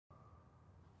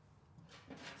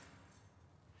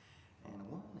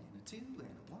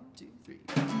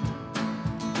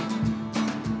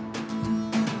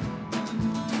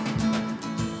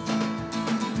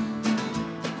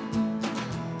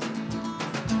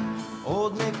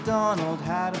Old MacDonald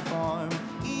had a farm,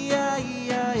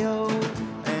 E-I-E-I-O.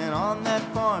 And on that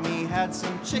farm he had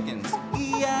some chickens,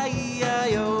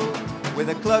 E-I-E-I-O. With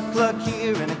a cluck cluck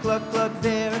here and a cluck cluck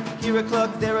there, here a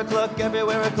cluck, there a cluck,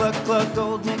 everywhere a cluck cluck.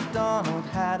 Old MacDonald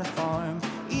had a farm,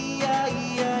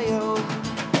 E-I-E-I-O.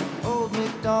 Old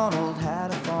MacDonald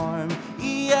had a farm,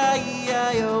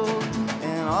 E-I-E-I-O.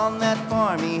 And on that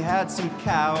farm he had some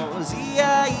cows,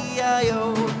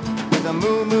 E-I-E-I-O. With a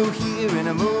moo-moo here and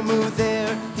a moo-moo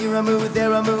there, here a moo,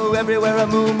 there a moo, everywhere a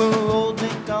moo-moo. Old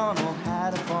MacDonald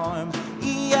had a farm,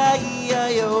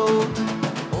 E-I-E-I-O.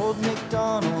 Old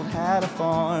MacDonald had a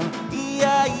farm,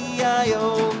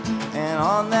 E-I-E-I-O. And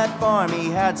on that farm he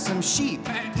had some sheep,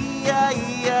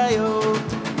 E-I-E-I-O.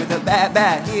 With a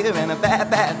bat-bat here and a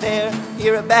bat-bat there,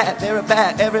 here a bat, there a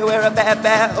bat, everywhere a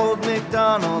bat-bat. Old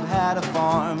MacDonald had a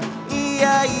farm,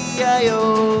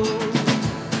 E-I-E-I-O.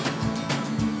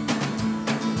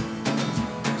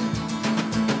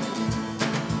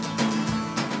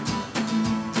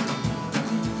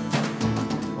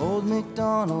 Old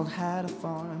MacDonald had a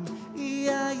farm,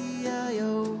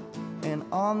 E-I-E-I-O. And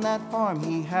on that farm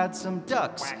he had some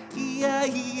ducks,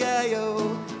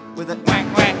 E-I-E-I-O. With a quack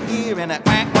quack here and a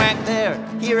quack quack there,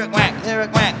 here a quack, there a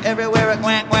quack, everywhere a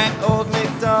quack quack. Old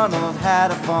MacDonald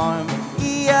had a farm,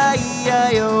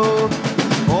 E-I-E-I-O.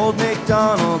 Old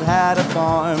MacDonald had a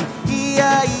farm,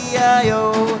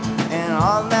 E-I-E-I-O. And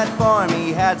on that farm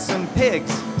he had some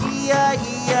pigs,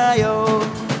 E-I-E-I-O.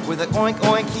 With a oink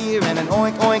oink here and an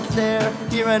oink oink there,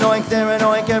 here an oink, there an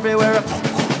oink, everywhere.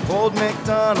 Old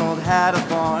MacDonald had a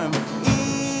farm,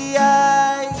 E-I-E-I-O.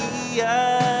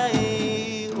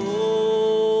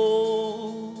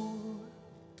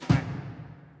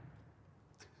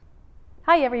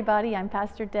 Hi everybody, I'm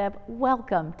Pastor Deb.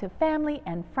 Welcome to Family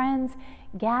and Friends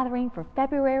Gathering for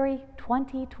February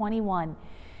 2021.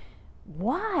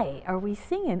 Why are we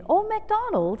singing Old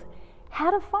MacDonald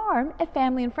Had a Farm at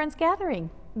Family and Friends Gathering?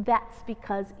 That's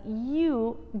because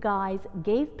you guys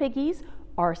gave piggies,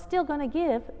 are still going to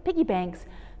give piggy banks,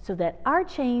 so that our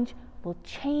change will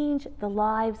change the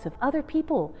lives of other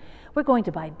people. We're going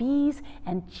to buy bees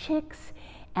and chicks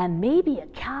and maybe a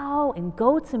cow and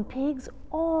goats and pigs,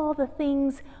 all the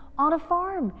things on a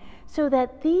farm, so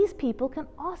that these people can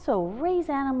also raise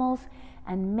animals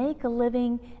and make a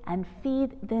living and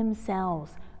feed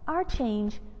themselves. Our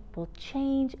change will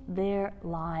change their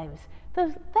lives. So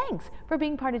thanks for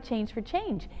being part of Change for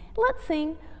Change. Let's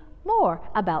sing more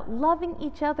about loving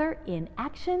each other in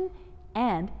action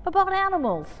and about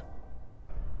animals.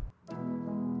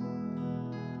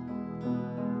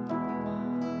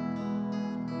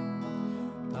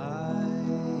 I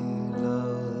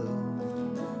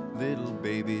love little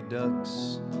baby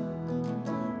ducks,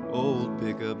 old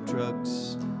pickup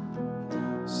trucks,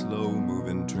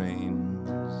 slow-moving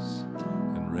trains,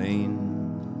 and rain.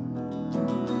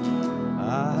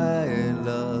 I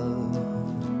love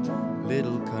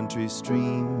little country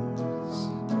streams,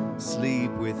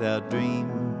 sleep without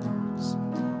dreams,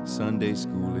 Sunday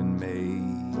school in May,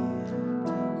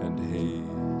 and hay.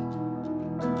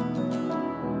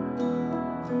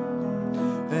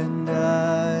 And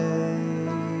I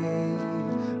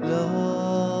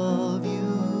love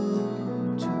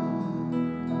you too.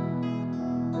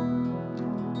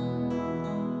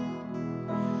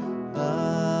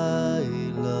 I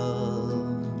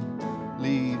love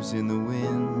leaves in the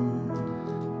wind,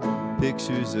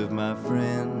 pictures of my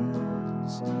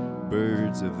friends,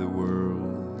 birds of the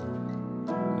world,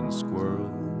 and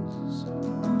squirrels.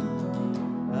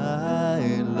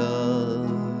 I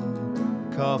love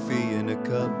coffee in a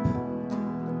cup,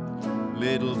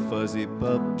 little fuzzy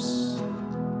pups,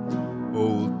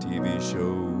 old TV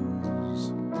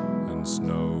shows, and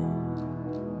snow.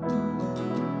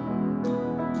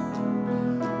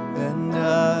 And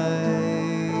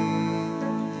I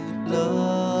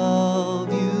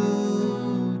love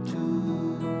you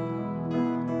too.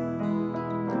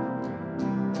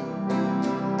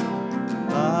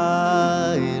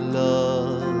 I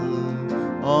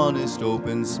love honest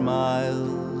open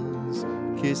smiles,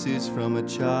 kisses from a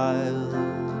child,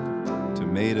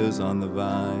 tomatoes on the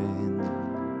vine,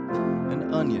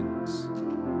 and onions.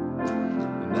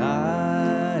 And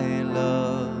I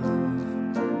love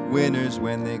winners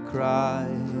when they cry,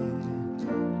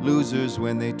 losers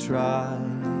when they try,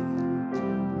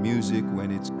 music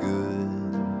when it's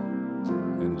good,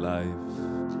 and life.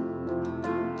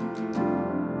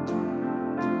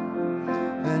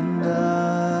 And I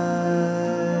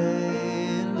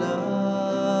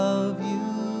love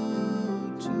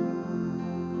you too.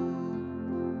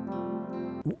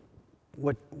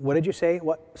 What did you say?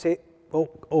 What say?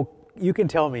 Oh, you can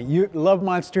tell me. You love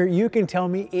Monster. You can tell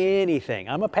me anything.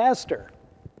 I'm a pastor.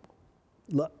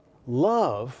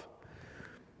 Love?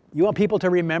 You want people to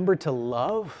remember to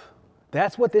love?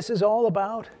 That's what this is all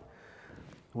about?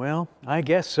 Well, I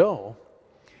guess so.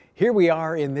 Here we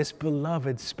are in this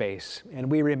beloved space, and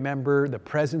we remember the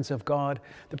presence of God,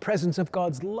 the presence of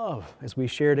God's love as we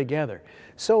share together.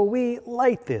 So we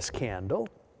light this candle,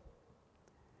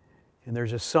 and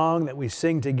there's a song that we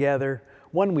sing together,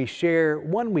 one we share,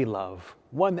 one we love,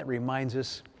 one that reminds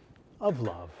us of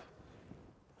love.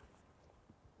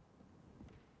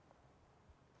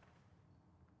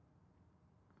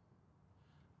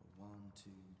 One,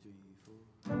 two, three, four.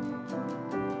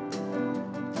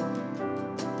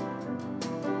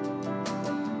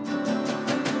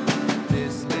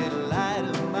 This little light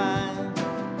of mine,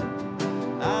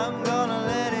 I'm gonna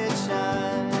let it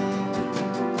shine.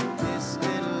 This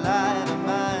little light of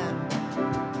mine,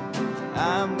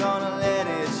 I'm gonna let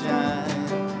it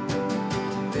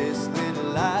shine. This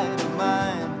little light of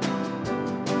mine,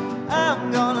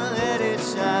 I'm gonna let it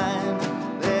shine.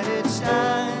 Let it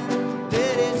shine,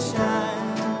 let it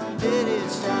shine, let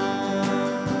it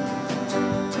shine.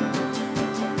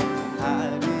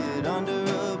 Hide it under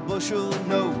a bushel,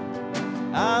 no,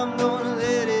 I'm gonna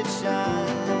let it shine.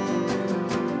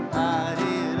 Hide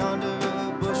it under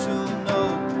a bushel,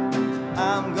 no,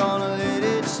 I'm gonna let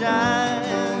it shine.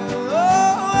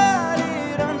 Oh, hide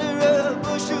it under a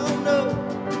bushel, no,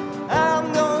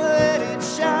 I'm gonna let it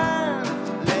shine.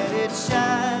 Let it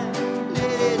shine,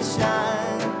 let it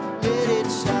shine, let it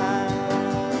shine.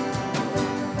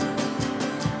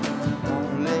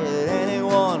 Won't let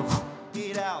anyone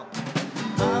get out.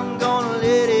 I'm gonna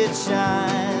let it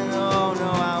shine. Oh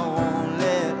no, I won't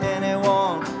let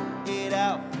anyone get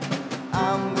out.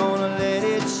 I'm gonna let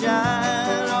it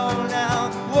shine. Oh now,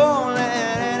 won't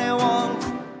let anyone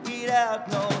get out.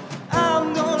 No,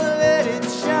 I'm gonna let it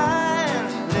shine.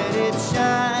 Let it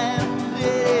shine,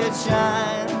 let it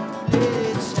shine, let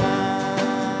it shine.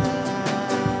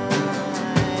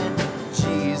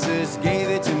 Jesus gave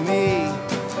it to me.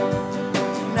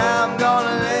 Now I'm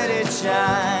gonna let it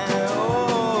shine.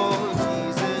 Oh,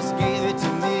 Jesus gave it to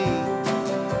me.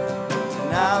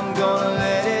 Now I'm gonna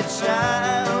let it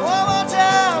shine. One more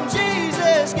time,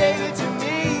 Jesus gave it to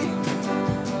me.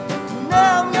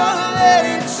 Now I'm gonna let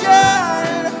it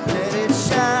shine. Let it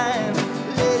shine,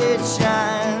 let it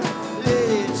shine, let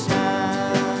it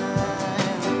shine.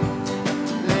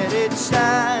 Let it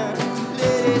shine,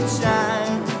 let it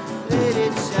shine, let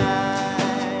it shine.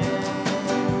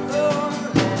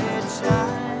 Oh, let it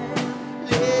shine,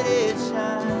 let it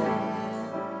shine,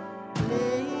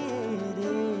 let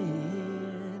it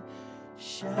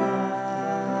shine.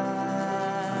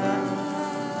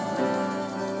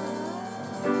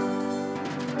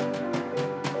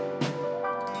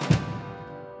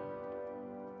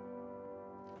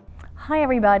 Hi,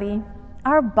 everybody.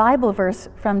 Our Bible verse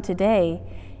from today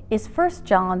is 1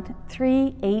 John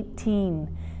 3:18.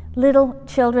 Little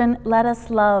children, let us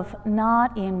love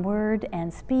not in word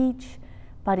and speech,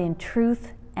 but in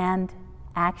truth and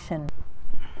action.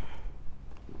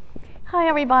 Hi,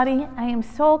 everybody. I am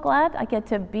so glad I get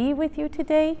to be with you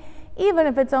today, even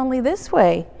if it's only this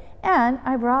way. And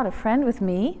I brought a friend with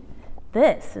me.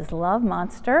 This is Love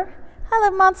Monster. Hi,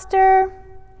 Love Monster.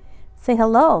 Say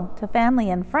hello to family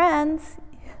and friends.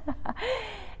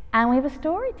 And we have a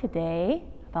story today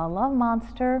about Love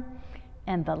Monster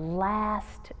and the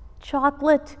last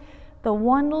chocolate, the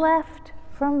one left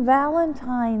from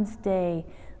Valentine's Day.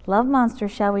 Love Monster,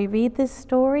 shall we read this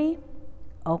story?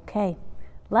 Okay,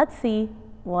 let's see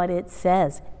what it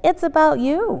says. It's about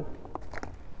you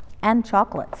and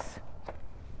chocolates.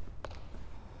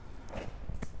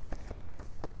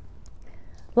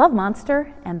 Love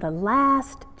Monster and the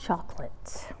last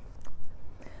chocolate.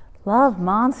 Love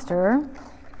Monster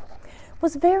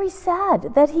was very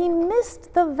sad that he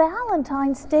missed the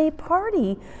Valentine's Day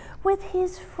party with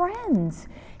his friends.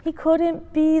 He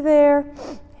couldn't be there.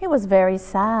 He was very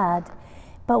sad.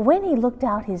 But when he looked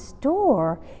out his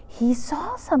door, he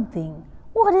saw something.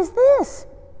 What is this?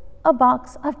 A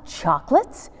box of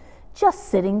chocolates just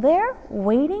sitting there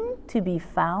waiting to be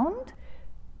found?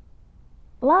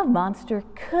 Love Monster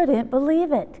couldn't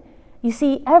believe it. You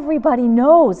see, everybody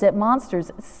knows that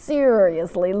monsters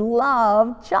seriously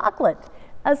love chocolate,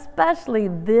 especially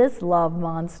this Love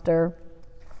Monster.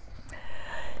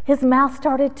 His mouth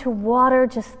started to water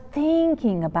just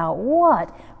thinking about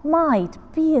what might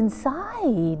be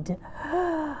inside.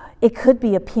 It could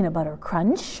be a peanut butter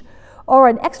crunch, or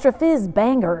an extra fizz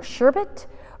banger sherbet,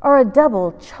 or a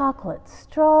double chocolate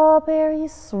strawberry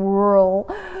swirl.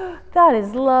 That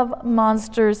is Love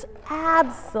Monster's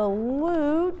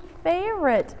absolute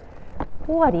favorite.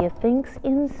 What do you think's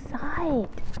inside?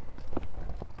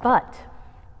 But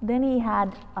Then he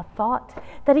had a thought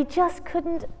that he just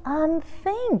couldn't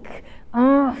unthink.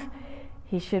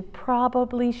 He should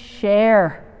probably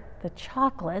share the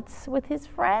chocolates with his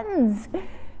friends.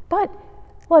 But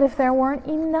what if there weren't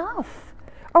enough?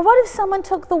 Or what if someone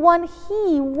took the one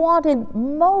he wanted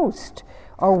most?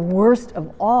 Or worst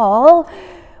of all,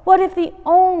 what if the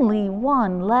only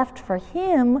one left for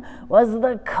him was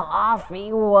the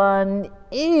coffee one?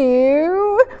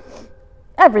 Ew!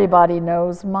 Everybody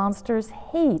knows monsters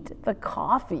hate the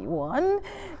coffee one,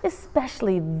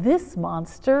 especially this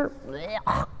monster.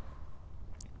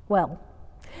 Well,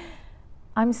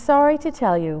 I'm sorry to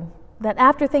tell you that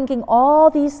after thinking all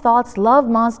these thoughts, Love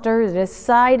Monster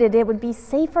decided it would be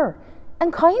safer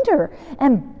and kinder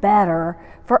and better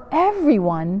for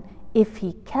everyone if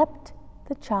he kept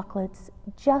the chocolates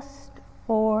just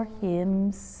for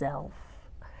himself.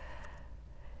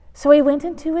 So he went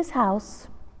into his house,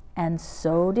 and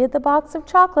so did the box of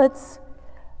chocolates,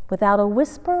 without a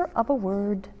whisper of a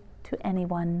word to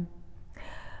anyone.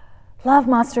 Love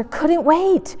Monster couldn't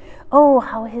wait. Oh,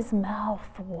 how his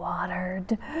mouth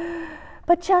watered.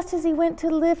 But just as he went to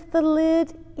lift the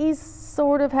lid, he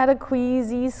sort of had a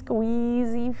queasy,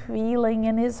 squeezy feeling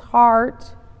in his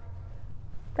heart.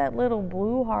 That little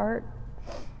blue heart.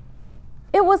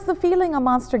 It was the feeling a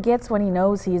monster gets when he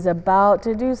knows he's about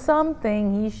to do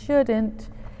something he shouldn't.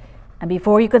 And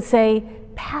before you could say,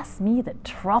 "Pass me the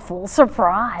truffle,"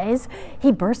 surprise,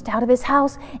 he burst out of his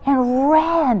house and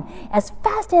ran as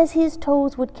fast as his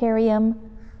toes would carry him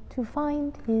to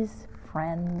find his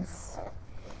friends.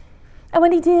 And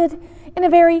when he did, in a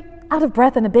very out of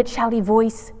breath and a bit shouty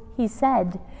voice, he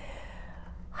said,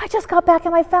 "I just got back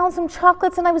and I found some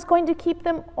chocolates and I was going to keep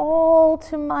them all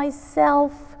to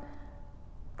myself.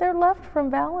 They're left from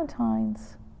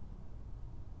Valentine's."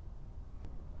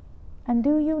 And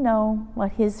do you know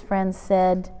what his friends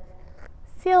said?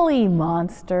 "Silly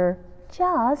monster,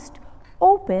 just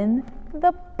open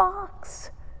the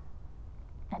box."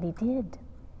 And he did.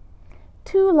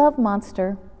 To Love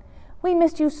Monster, we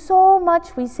missed you so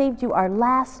much we saved you our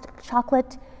last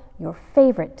chocolate, your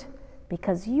favorite,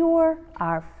 because you're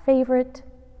our favorite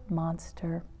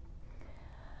monster.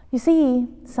 You see,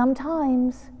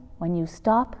 sometimes when you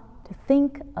stop to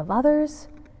think of others,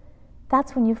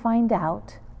 that's when you find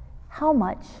out how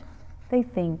much they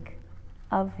think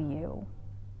of you.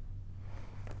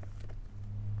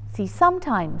 See,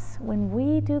 sometimes when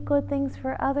we do good things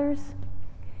for others,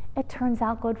 it turns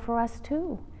out good for us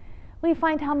too. We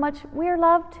find how much we're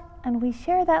loved and we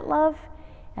share that love,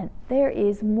 and there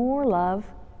is more love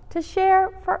to share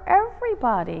for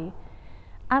everybody.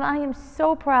 And I am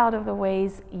so proud of the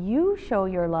ways you show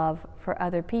your love for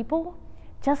other people,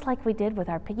 just like we did with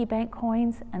our piggy bank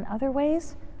coins and other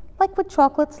ways, like with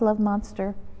chocolates, Love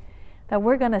Monster, that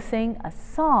we're going to sing a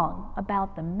song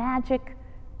about the magic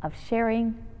of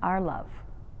sharing our love.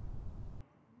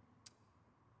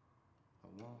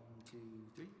 1, 2,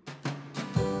 3.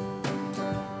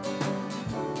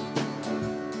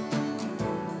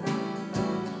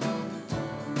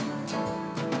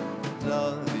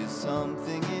 Love is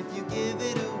something if you give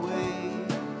it away,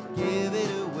 give it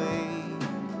away,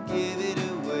 give it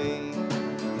away.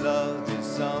 Love is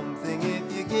something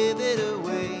if you give it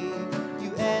away,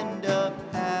 you end up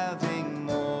having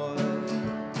more.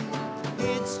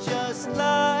 It's just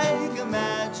like a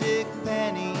magic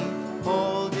penny,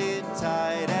 hold it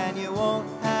tight and you won't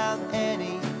have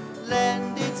any.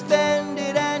 Lend it, spend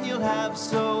it and you'll have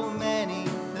so many,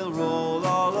 they'll roll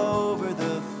all over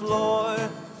the floor.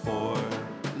 For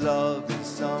love is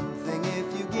something if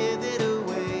you give it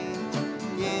away,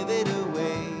 give it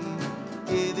away,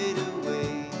 give it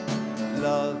away.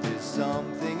 Love is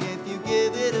something if you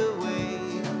give it away,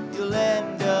 you'll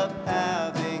end up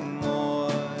having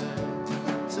more.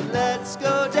 So let's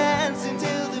go dancing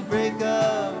till the break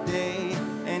of day,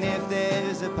 and if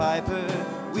there's a piper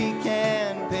we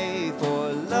can pay.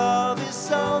 For love is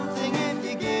something if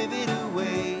you give it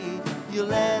away,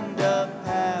 you'll end up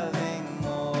having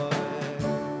more.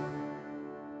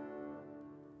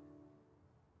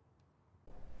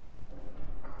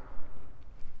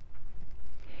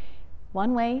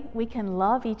 One way we can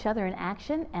love each other in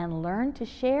action and learn to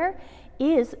share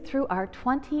is through our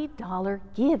 $20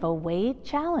 giveaway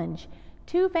challenge.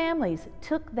 2 families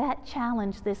took that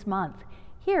challenge this month.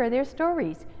 Here are their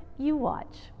stories. You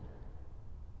watch.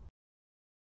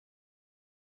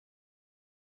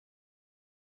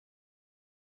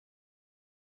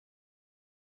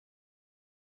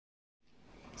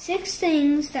 Six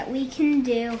things that we can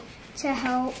do to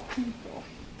help people.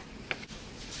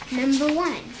 Number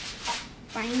 1,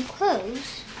 buying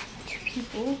clothes to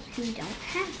people who don't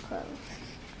have clothes.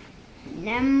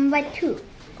 Number 2,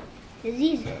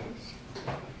 diseases.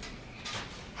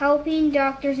 Helping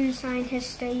doctors and scientists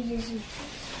study diseases.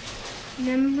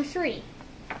 Number 3,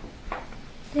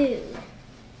 food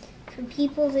for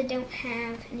people that don't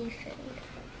have any food.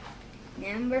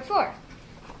 Number 4,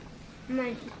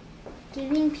 money.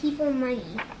 Giving people money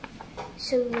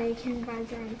so they can buy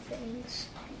their own things.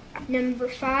 Number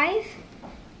 5,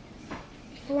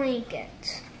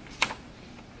 blankets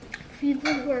for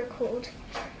people who are cold.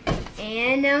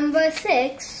 And number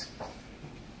 6,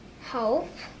 help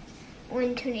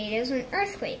when tornadoes and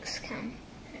earthquakes come.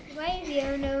 Have you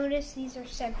ever noticed these are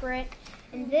separate?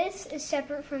 And this is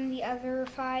separate from the other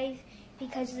 5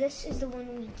 because this is the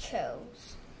one we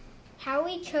chose. How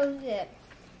we chose it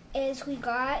is we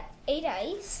got a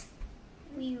dice,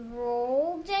 we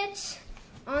rolled it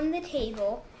on the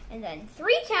table, and then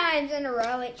 3 times in a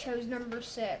row it chose number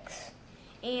 6.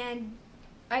 And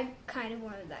I kind of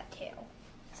wanted that tail.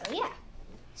 So yeah.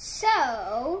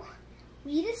 So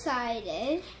we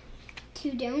decided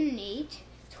to donate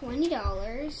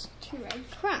 $20 to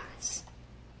Red Cross.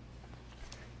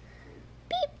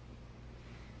 Beep.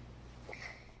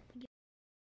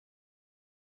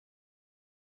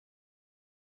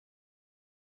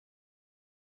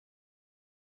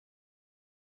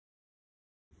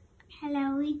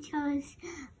 Hello, we chose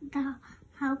the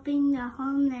helping the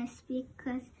homeless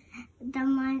because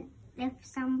if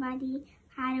somebody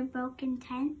had a broken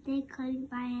tent, they could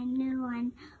buy a new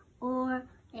one, or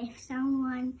if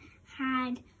someone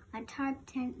had a tarp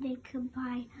tent, they could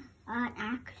buy an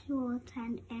actual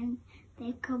tent, and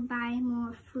they could buy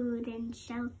more food and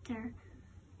shelter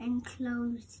and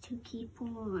clothes to keep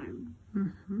warm.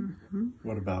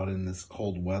 What about in this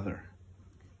cold weather?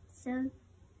 So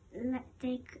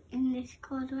in this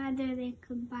cold weather, they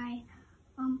could buy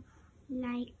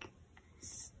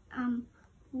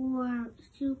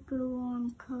super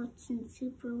warm coats and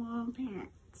super warm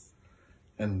pants.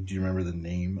 And do you remember the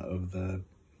name of the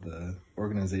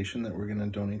organization that we're going to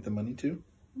donate the money to?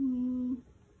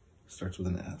 Starts with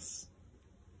an S.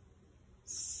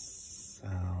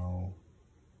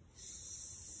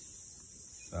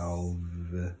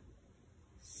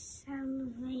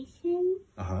 Salvation.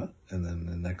 And then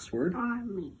the next word?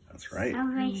 Army. That's right.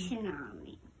 Salvation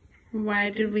Army. Why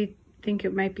did we think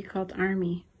it might be called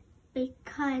Army?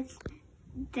 Because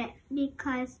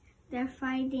they're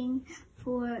fighting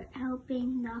for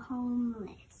helping the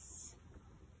homeless.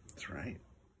 That's right.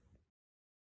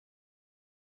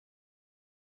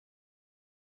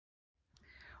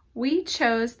 We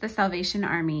chose the Salvation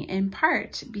Army in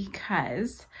part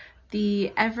because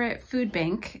the Everett Food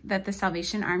Bank that the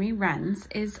Salvation Army runs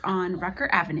is on Rucker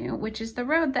Avenue, which is the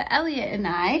road that Elliot and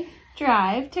I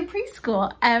drive to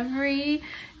preschool every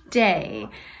day.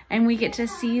 And we get to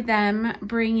see them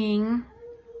bringing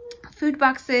food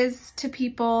boxes to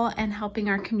people and helping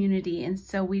our community. And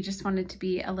so we just wanted to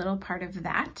be a little part of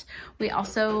that. We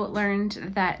also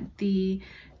learned that the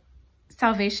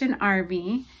Salvation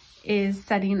Army is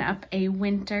setting up a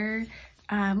winter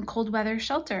cold weather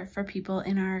shelter for people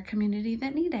in our community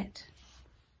that need it.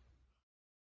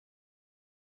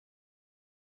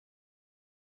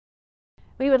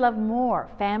 We would love more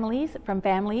families from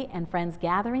Family and Friends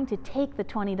Gathering to take the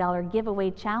 $20 giveaway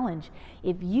challenge.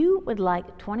 If you would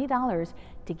like $20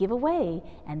 to give away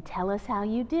and tell us how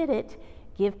you did it,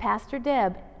 give Pastor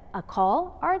Deb a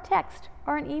call or a text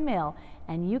or an email,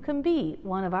 and you can be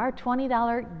one of our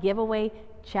 $20 giveaway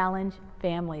challenge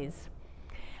families.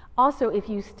 Also, if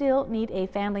you still need a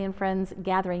Family and Friends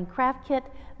Gathering craft kit,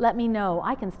 let me know.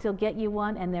 I can still get you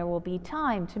one, and there will be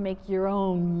time to make your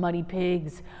own muddy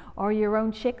pigs or your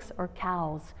own chicks or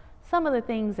cows. Some of the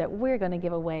things that we're going to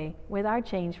give away with our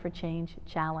Change for Change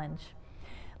challenge.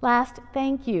 Last,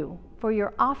 thank you for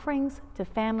your offerings to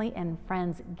Family and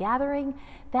Friends Gathering.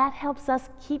 That helps us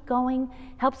keep going,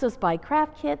 helps us buy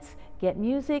craft kits, get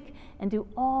music, and do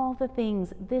all the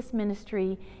things this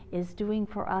ministry is doing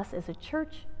for us as a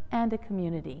church and a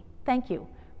community. Thank you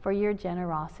for your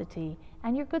generosity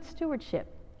and your good stewardship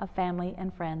of Family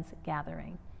and Friends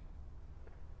Gathering.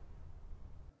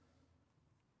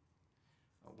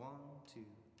 1, 2,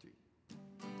 3.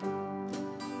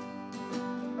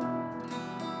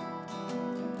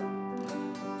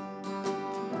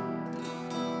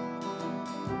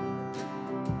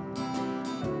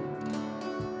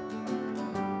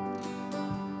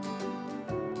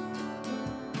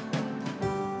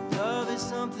 Love is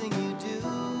something you do.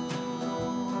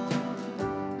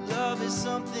 Love is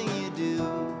something you do.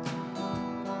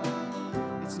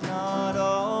 It's not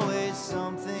always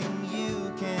something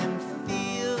you can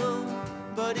feel,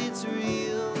 but it's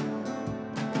real.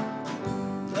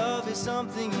 Love is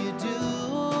something you do.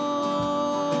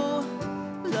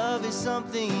 Love is is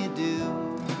something you do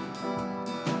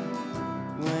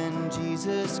when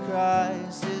Jesus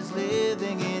Christ is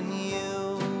living in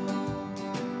you.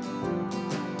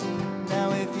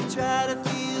 Now if you try to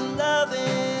feel loving,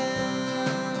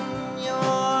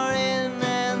 you're in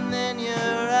and then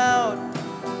you're out.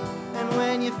 And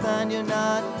when you find you're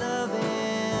not loving,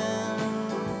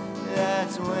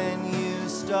 that's when you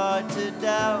start to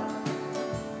doubt.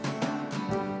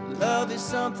 Love is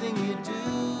something you do.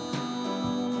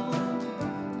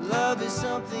 Love is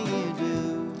something you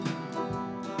do.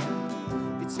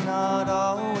 It's not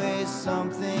always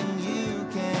something you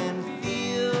can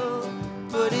feel,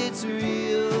 but it's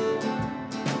real.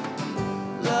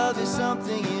 Love is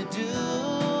something you do.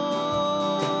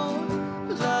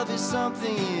 Love is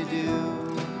something you do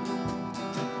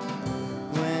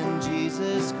when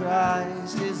Jesus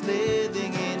Christ is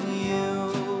living in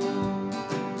you.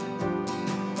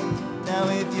 Now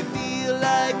if you feel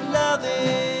like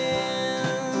loving,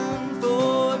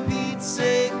 for Pete's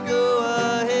sake go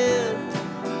ahead.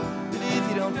 But if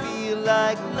you don't feel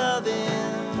like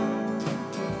loving,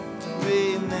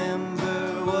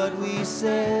 remember what we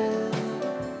said.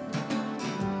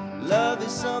 Love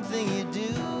is something you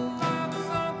do.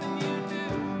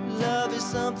 Love is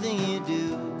something you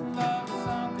do.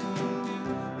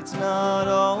 It's not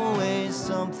always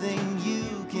something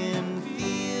you can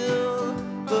feel,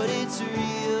 but it's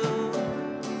real.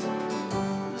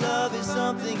 Love is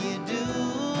something you do.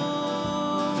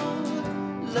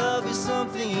 Love is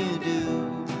something you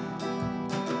do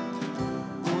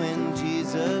when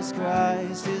Jesus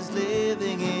Christ is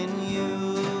living in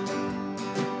you.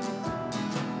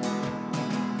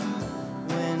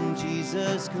 When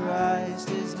Jesus Christ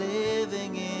is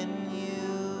living in you.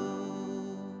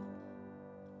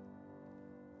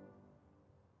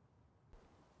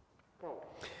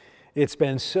 It's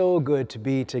been so good to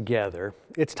be together.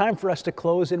 It's time for us to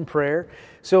close in prayer.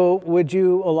 So would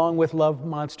you, along with Love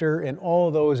Monster and all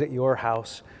those at your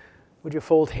house, would you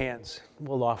fold hands?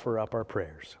 We'll offer up our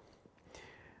prayers.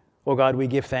 Oh God, we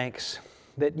give thanks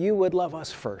that you would love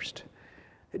us first,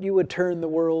 that you would turn the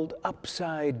world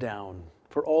upside down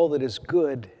for all that is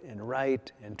good and right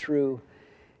and true.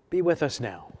 Be with us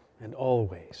now and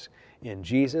always. In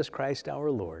Jesus Christ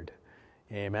our Lord.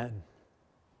 Amen.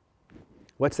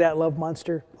 What's that, Love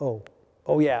Monster? Oh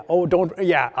yeah. Oh, don't,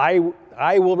 yeah,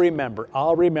 I will remember.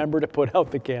 I'll remember to put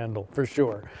out the candle for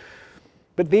sure.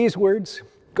 But these words,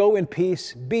 go in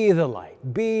peace, be the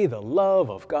light, be the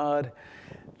love of God.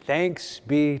 Thanks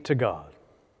be to God.